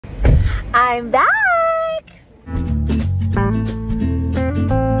I'm back!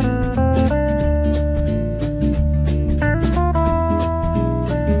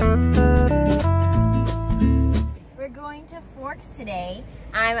 We're going to Forks today.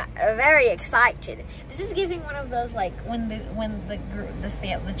 I'm very excited. This is giving one of those like when the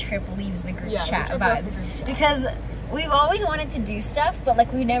trip leaves the group chat vibes. Because we've always wanted to do stuff, but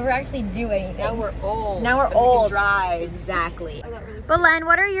like we never actually do anything. Now we're old. Now we're old. We can drive. Exactly. But Len,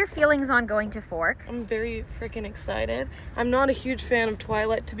 what are your feelings on going to Fork? I'm very freaking excited. I'm not a huge fan of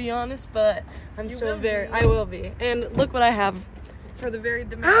Twilight, to be honest, but I will be. And look what I have for the very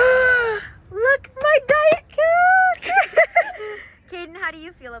demanding. Look, my Diet Coke! Caden, how do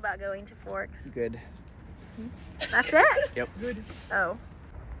you feel about going to Forks? Good. That's it? Yep. Good. Oh.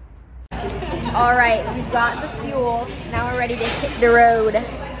 All right, we've got the fuel. Now we're ready to hit the road.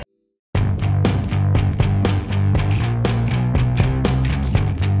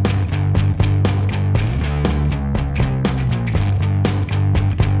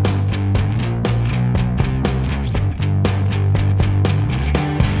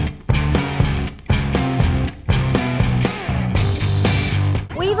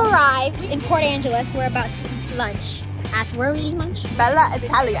 We've arrived in Port Angeles. We're about to eat lunch. Where are we eating lunch? Bella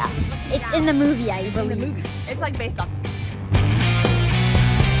Italia. It's in the movie, I believe. In the movie. It's like based off.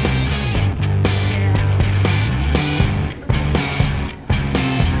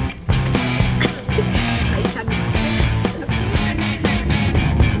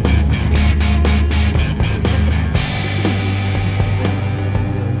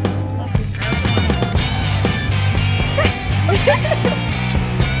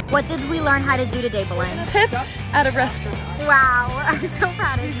 What did we learn how to do today, Belen? Tip at a restaurant. Wow, I'm so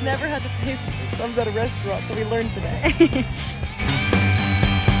proud of you. We've never had to pay for this. I was at a restaurant, so we learned today.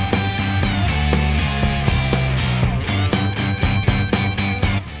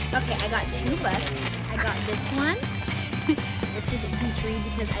 Okay, I got $2. I got this one, which is beetroot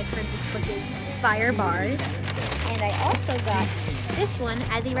because I've heard this book is fire bars. And I also got this one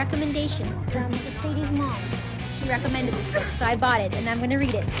as a recommendation from Sadie's mom. She recommended this book, so I bought it, and I'm gonna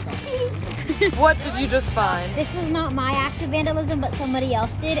read it. What did you just find? This was not my act of vandalism, but somebody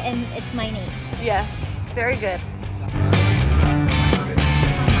else did, and it's my name. Yes, very good.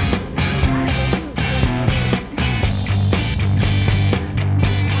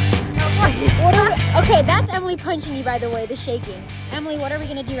 Okay, that's Emily punching you, by the way, the shaking. Emily, what are we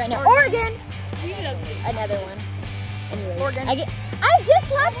gonna do right now? Oregon! Another one. Anyways, Oregon. I just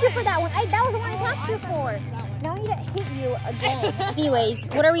slapped you for that one. That was the one I slapped you for. Now I need to hit you again. Anyways,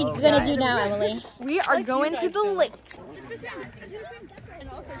 what are we gonna do now, Emily? We are going to the lake. It's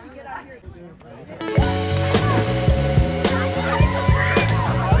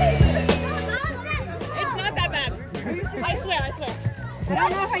not that bad. I swear. I don't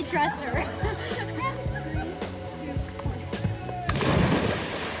know if I trust her.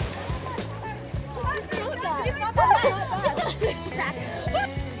 It's not that bad.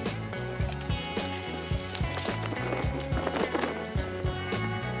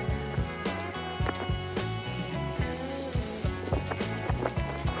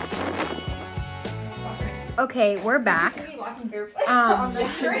 Okay, we're back. There's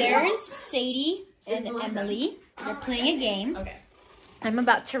Sadie and Emily. They're playing a game. Okay. I'm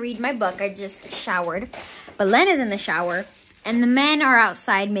about to read my book. I just showered. But Len is in the shower, and the men are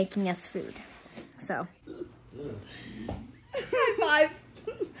outside making us food. So. High five.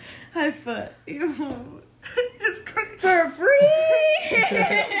 High foot. It's For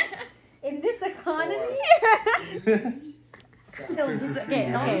free! In this economy?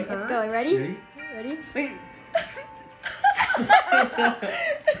 Okay, let's go. Ready? Ready? Wait.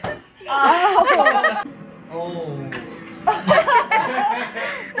 Oh.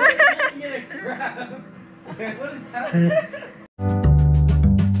 What is happening?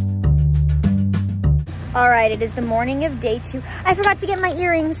 All right, it is the morning of day 2. I forgot to get my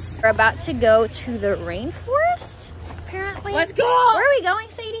earrings. We're about to go to the rainforest, apparently. Let's go! Where are we going,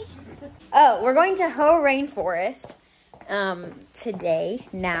 Sadie? Oh, we're going to Ho Rainforest today,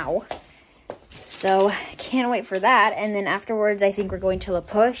 now. So, can't wait for that. And then afterwards, I think we're going to La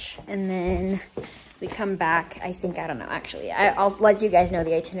Push. And then we come back, I don't know, actually. I'll let you guys know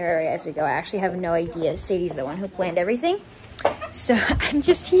the itinerary as we go. I actually have no idea. Sadie's the one who planned everything. So, I'm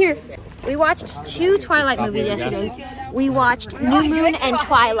just here. We watched 2 Twilight movies yesterday. We watched New Moon and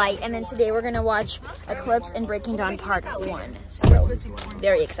Twilight. And then today we're going to watch Eclipse and Breaking Dawn Part 1. So,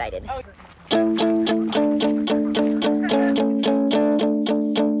 very excited.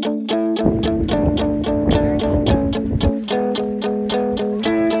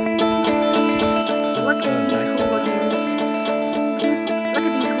 Look at these hooligans. Look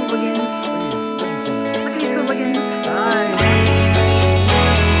at these hooligans.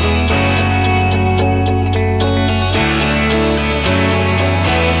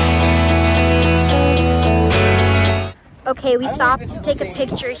 Okay, we stopped to take a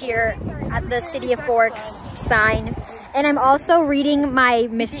picture here at the City of Forks sign. And I'm also reading my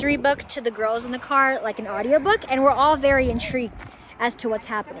mystery book to the girls in the car, like an audiobook, and we're all very intrigued as to what's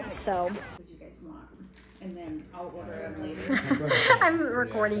happening, so. And then I'll order them later. I'm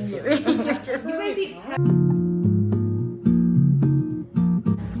recording you. You're just...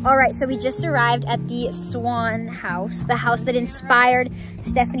 All right, so we just arrived at the Swan house, the house that inspired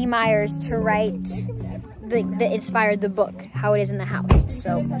Stephanie Myers to write, that inspired the book, How It Is in the House.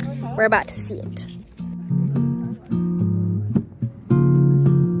 So we're about to see it.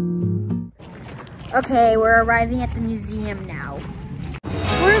 Okay, we're arriving at the museum now.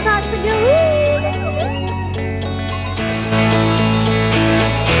 We're about to go in!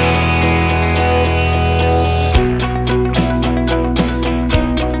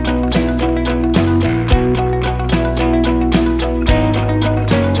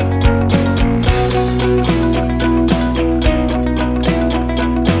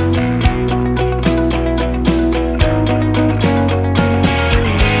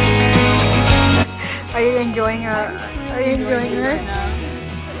 Are you enjoying this?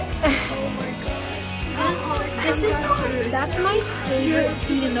 That's my favorite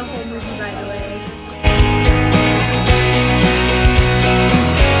scene in the whole movie, by the way.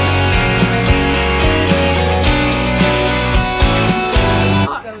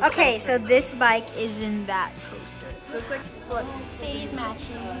 Okay, so this bike is in that poster. Look, Sadie's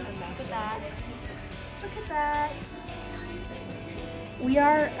matching. Look at that. Look at that. We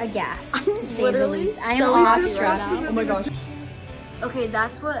are aghast, to say the least. I am awestruck. Oh my gosh. Okay,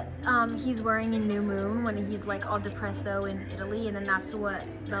 that's what he's wearing in New Moon when he's like all depresso in Italy, and then that's what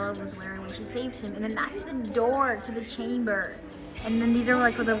Bella was wearing when she saved him, and then that's the door to the chamber, and then these are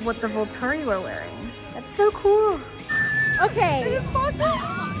like what the Volturi were wearing. That's so cool. Okay. There's a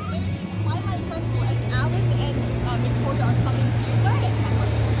Twilight Festival, and Alice and Victoria are coming here in September.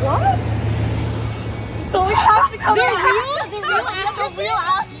 What? So we have to come back. The real actresses? The real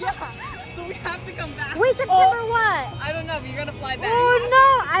actresses? Yeah. So we have to come back. Wait, September what? I don't know, but you're gonna fly back. Oh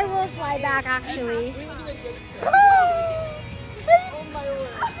no, I will fly back actually. We will do a date trip. Oh my word.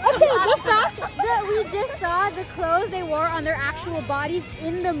 Okay, the fact that we just saw the clothes they wore on their actual bodies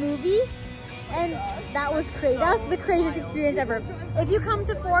in the movie, and that was crazy. That was the craziest experience ever. If you come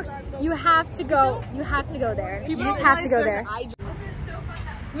to Forks, you have to go. You have to go there. You just have to go there.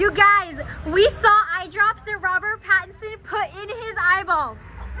 You guys, we saw eye drops that Robert Pattinson put in his eyeballs.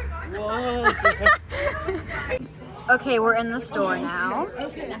 Whoa. Okay, we're in the store now.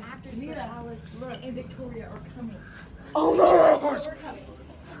 Okay. Alice and Victoria are coming. Oh my gosh.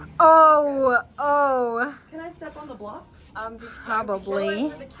 Oh. Can I step on the blocks?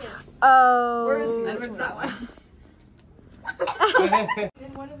 Probably. Oh. Where is he? Edward's that one.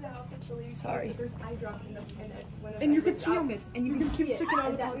 In one of the outfits, Sorry. There's eye drops in one of and you can see him. outfits, and you can see him it. sticking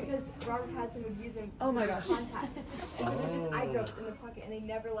out of the And pocket. because Robert Pattinson would use them. Oh my gosh. Contacts. And so there's just eye drops in the pocket, and they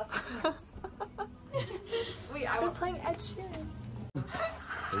never left the pants. Wait, they're playing Ed Sheeran.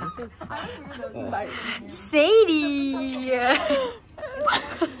 I don't hear those. Sadie.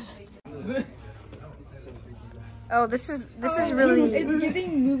 Oh, this is really. It's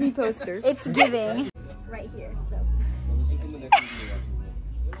giving movie posters. It's giving. Right here. So.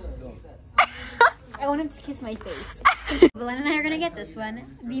 I want him to kiss my face. Belen and I are gonna get this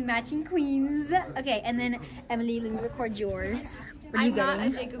one. Be matching queens. Okay, and then Emily, let me record yours. What are you I'm not a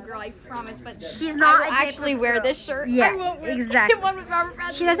getting? Jacob girl, I promise, but She's not I will a actually Jacob wear girl. this shirt. Yeah, I won't wear exactly. one with Robert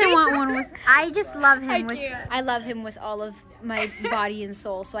Pattinson. She doesn't want one with. I just love him. I love him with all of my body and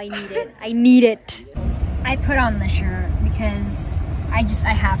soul. So I need it. I need it. I put on the shirt because I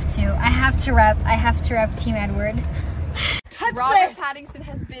have to. I have to rep Team Edward. Touch Robert this. Pattinson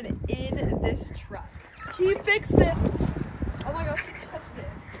has been in this truck. He fixed this. Oh my gosh, he touched it.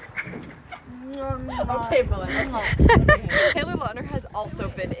 Okay, Belen. Taylor Lautner has also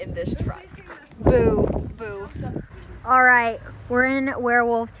been in this truck. Boo. Boo. All right, we're in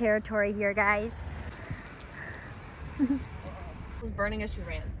werewolf territory here, guys. Was burning as she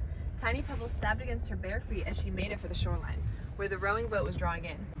ran. Tiny pebbles stabbed against her bare feet as she made it for the shoreline, where the rowing boat was drawing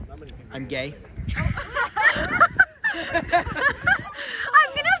in. I'm gay. I'm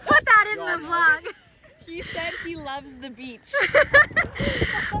gonna put that in the vlog. He said he loves the beach.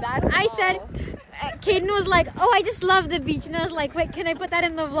 I said, Caden was like, oh, I just love the beach. And I was like, wait, can I put that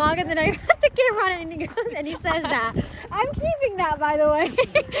in the vlog? And then I put the camera on it and he says that. I'm keeping that, by the way.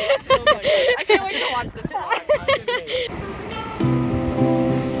 I can't wait to watch this vlog.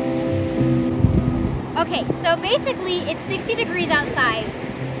 Okay, so basically it's 60 degrees outside,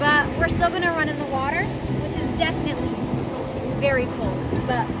 but we're still gonna run in the water, which is definitely very cold,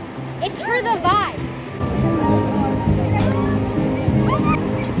 but it's for the vibe.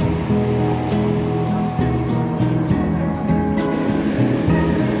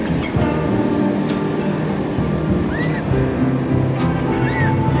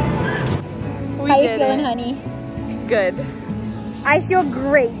 I feel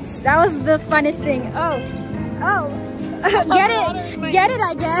great. That was the funnest thing. Oh. Get it,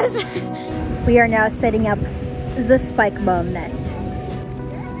 I guess. We are now setting up the spike bomb net.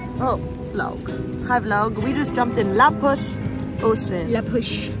 Oh, vlog. Hi vlog. We just jumped in La Push Ocean. La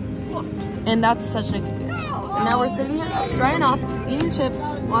push. And that's such an experience. And now we're sitting here, drying off, eating chips,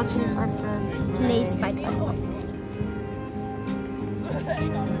 watching our friends Play spike bomb.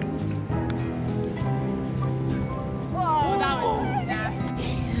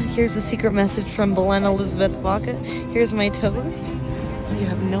 Here's a secret message from Belen Elizabeth Baca. Here's my toes. You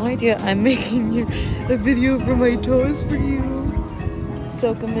have no idea. I'm making you a video for my toes for you.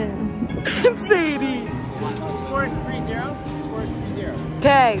 Soak them in. Sadie. Score is 3-0. Score is 3-0.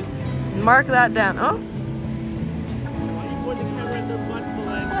 Okay, mark that down. Oh.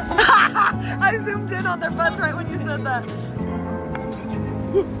 I zoomed in on their butts right when you said that.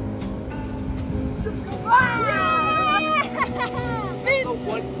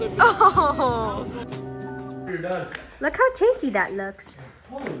 Oh. You're done. Look how tasty that looks.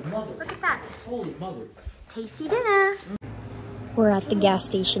 Holy mother. Look at that. Holy mother. Tasty dinner. We're at the gas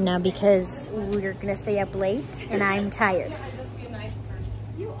station now because we're gonna stay up late and I'm tired.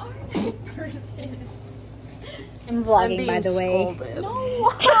 You are a nice person. I'm vlogging, by the way.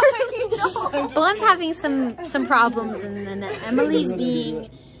 No. Belen's having some problems, and then Emily's being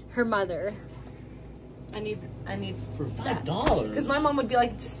her mother. I need For $5. because my mom would be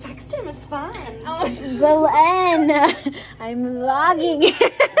like, just text him, it's fine. Belen, I'm vlogging.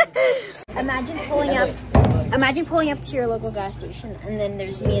 Imagine pulling up to your local gas station, and then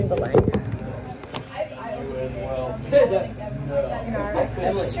there's me and Belen. In our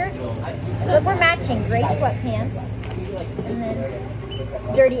shirts. Look, we're matching. Gray sweatpants, and then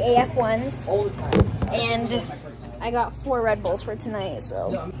dirty AF ones. And I got 4 Red Bulls for tonight,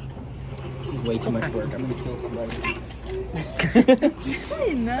 so. This is way too much work. I'm gonna kill somebody.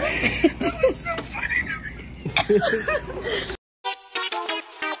 That was so funny to me.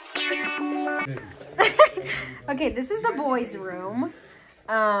 Okay, this is the boys' room.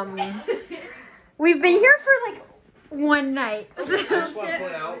 We've been here for like one night.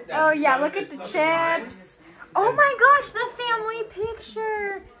 Oh yeah, look at the chips. Oh my gosh, the family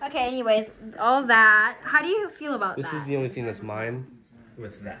picture. Okay, anyways, all that. How do you feel about that? This is the only thing that's mine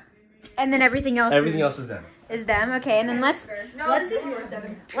with that. And then everything else is them. Is them. Okay, and then This is yours,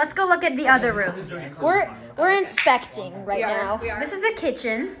 Devin. let's go look at the other rooms. We're inspecting right now. We are. This is the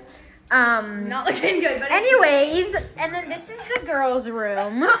kitchen. Not looking good, but Anyways, and then this is the girls'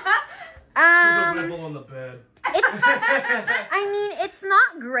 room. There's a wimble on the bed. It's, I mean, it's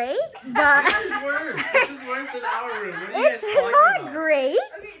not great, but This is worse. This is worse than our room. What are you it's guys talking not about? great.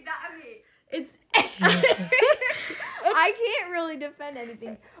 it's. I can't really defend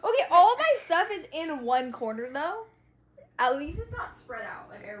anything. Okay, all my stuff is in one corner though. At least it's not spread out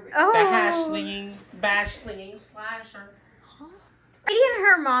like everybody. Oh. Bash slinging slasher. Katie and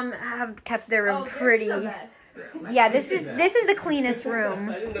her mom have kept their room pretty. This is the best room. Yeah, this is the cleanest room.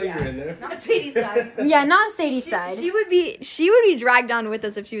 I didn't know you were in there. Not Sadie's side. Yeah, not Sadie's side. She would be dragged down with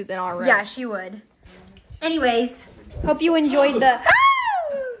us if she was in our room. Yeah, she would. Anyways, hope you enjoyed the.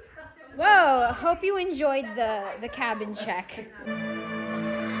 Whoa! Hope you enjoyed the cabin check.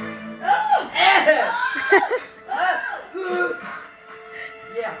 Yeah. Ew,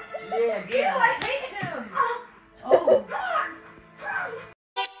 I hate him.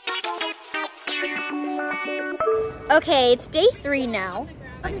 Okay, it's day 3 now.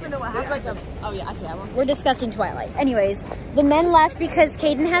 I don't even know what happened. We're discussing Twilight. Anyways, the men left because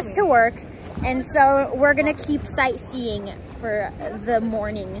Caden has to work, and so we're gonna keep sightseeing for the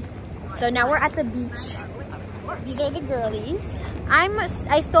morning. So now we're at the beach. These are the girlies.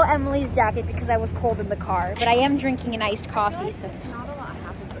 I stole Emily's jacket because I was cold in the car, but I am drinking an iced coffee. So Not a lot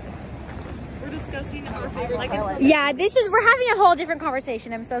happens in We're discussing our favorite Twilight. yeah, we're having a whole different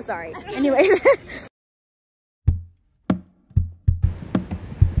conversation. I'm so sorry. Anyways.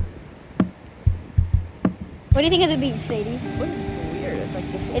 What do you think of the beach, Sadie? It's weird. It's like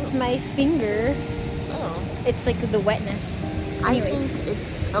different. It's my finger. Oh. It's like the wetness. Anyways. I think it's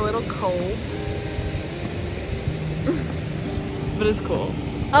a little cold. But it's cool.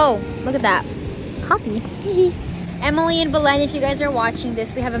 Oh, look at that. Coffee. Emily and Belen, if you guys are watching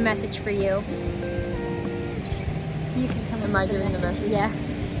this, we have a message for you. You can come. Am I giving the message? Yeah.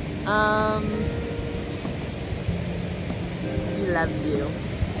 We love you.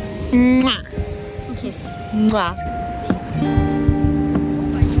 Mwah. Kiss. Mwah.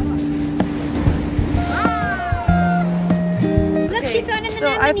 Look, she found an So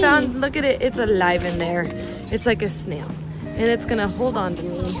I anemone. found, look at it, it's alive in there. It's like a snail. And it's gonna hold on to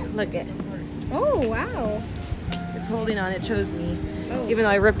me. Look at it. Oh, wow. It's holding on, it chose me. Even though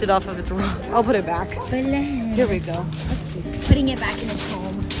I ripped it off of its rock. I'll put it back. Here we go. Putting it back in its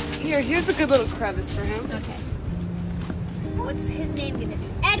home. Here's a good little crevice for him. Okay. What's his name gonna be?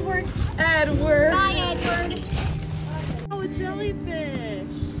 Edward. Edward. Bye, Edward. Oh, a jellyfish.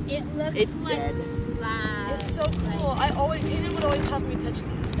 It looks like slab. It's so cool. Aiden would always have me touch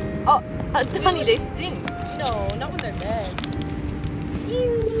these. Oh, honey, they stink. No, not when they're dead.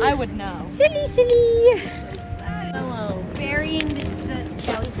 Cute. I would know. Silly. Hello. Burying the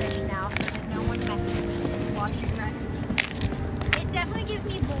jellyfish now so that no one messes while he's resting. It definitely gives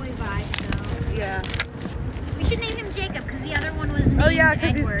me boy vibes though. Yeah. We should name him Jacob because the other one was named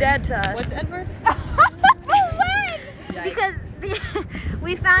because he's Edward. dead to us. What's Edward? Because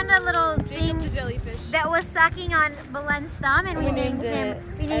we found a little thing Jacob the jellyfish. that was sucking on Belen's thumb, and we named it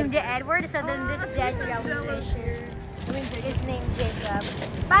Edward. So then this dead jellyfish is named Jacob.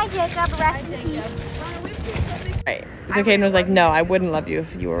 Bye, Jacob. Rest in peace. Right. So Caden was like, no, I wouldn't love you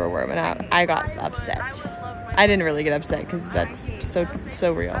if you were a worm, and I got upset. I didn't really get upset because that's so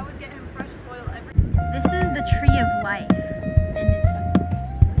real. This is the tree of life, and it's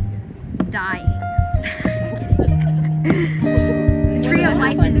dying. The tree of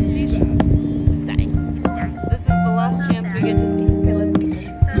life is dead. It's dying. It's dying. This is the last chance we get to see.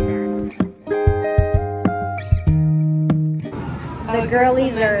 So sad.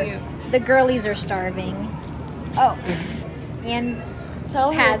 The girlies are starving. Oh, and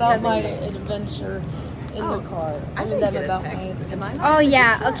Tell her Had about something. my adventure in the car. I mean, them about my... oh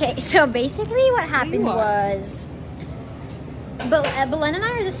yeah, okay. So basically, what happened was, Belen and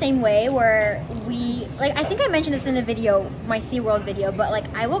I are the same way. Where we I think I mentioned this in a video, my SeaWorld video, but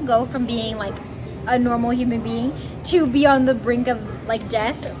I will go from being a normal human being to be on the brink of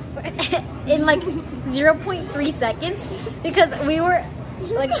death in 0.3 seconds because we were.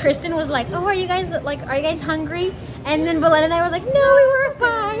 Kristen was like, oh, are you guys hungry? And then Belen and I was like, no, we were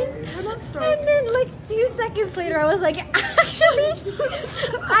fine. And then 2 seconds later, I was like, actually,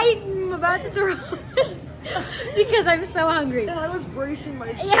 I'm about to throw up because I'm so hungry. And I was bracing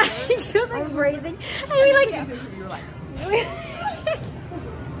my chair. Yeah, she was bracing. And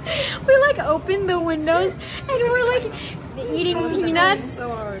we opened the windows and we're eating peanuts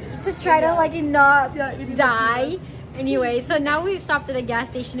to try to not die. Anyway, so now we've stopped at a gas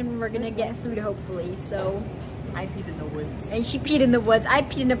station and we're gonna get food hopefully. So I peed in the woods. And she peed in the woods. I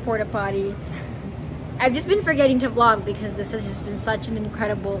peed in a porta potty. I've just been forgetting to vlog because this has just been such an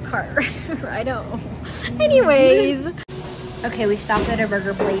incredible car ride home. Anyways. Okay, we stopped at a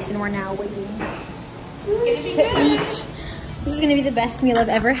burger place and we're now waiting to eat. This is gonna be the best meal I've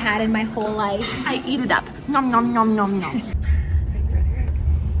ever had in my whole life. I eat it up. Nom nom nom nom nom.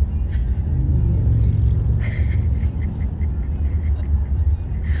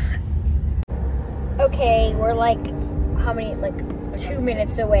 Okay, we're how many 2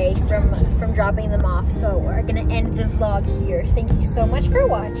 minutes away from dropping them off, so we're gonna end the vlog here. Thank you so much for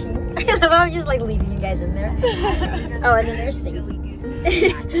watching. I'm just leaving you guys in there. Oh, and then there's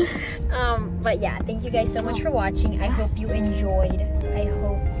but yeah, thank you guys so much for watching. I hope you enjoyed. I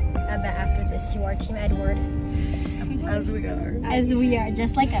hope that after this you are Team Edward, as we are,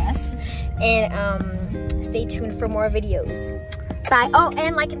 just like us. And stay tuned for more videos. Bye. Oh,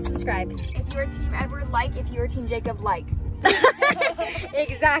 and like and subscribe. If you're Team Edward, like. If you're Team Jacob, like.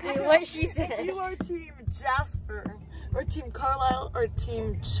 Exactly what she said. If you are Team Jasper, or Team Carlisle, or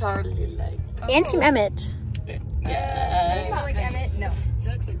Team Charlie, and Team Emmett. Yeah. You like Emmett? No.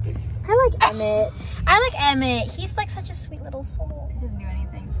 I like Emmett. I like Emmett. He's such a sweet little soul. He doesn't do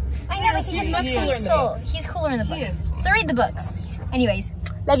anything. I know, but he just looks sweet soul. He's cooler in the books. So read the books. Anyways,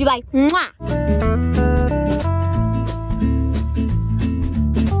 love you, bye. Mwah.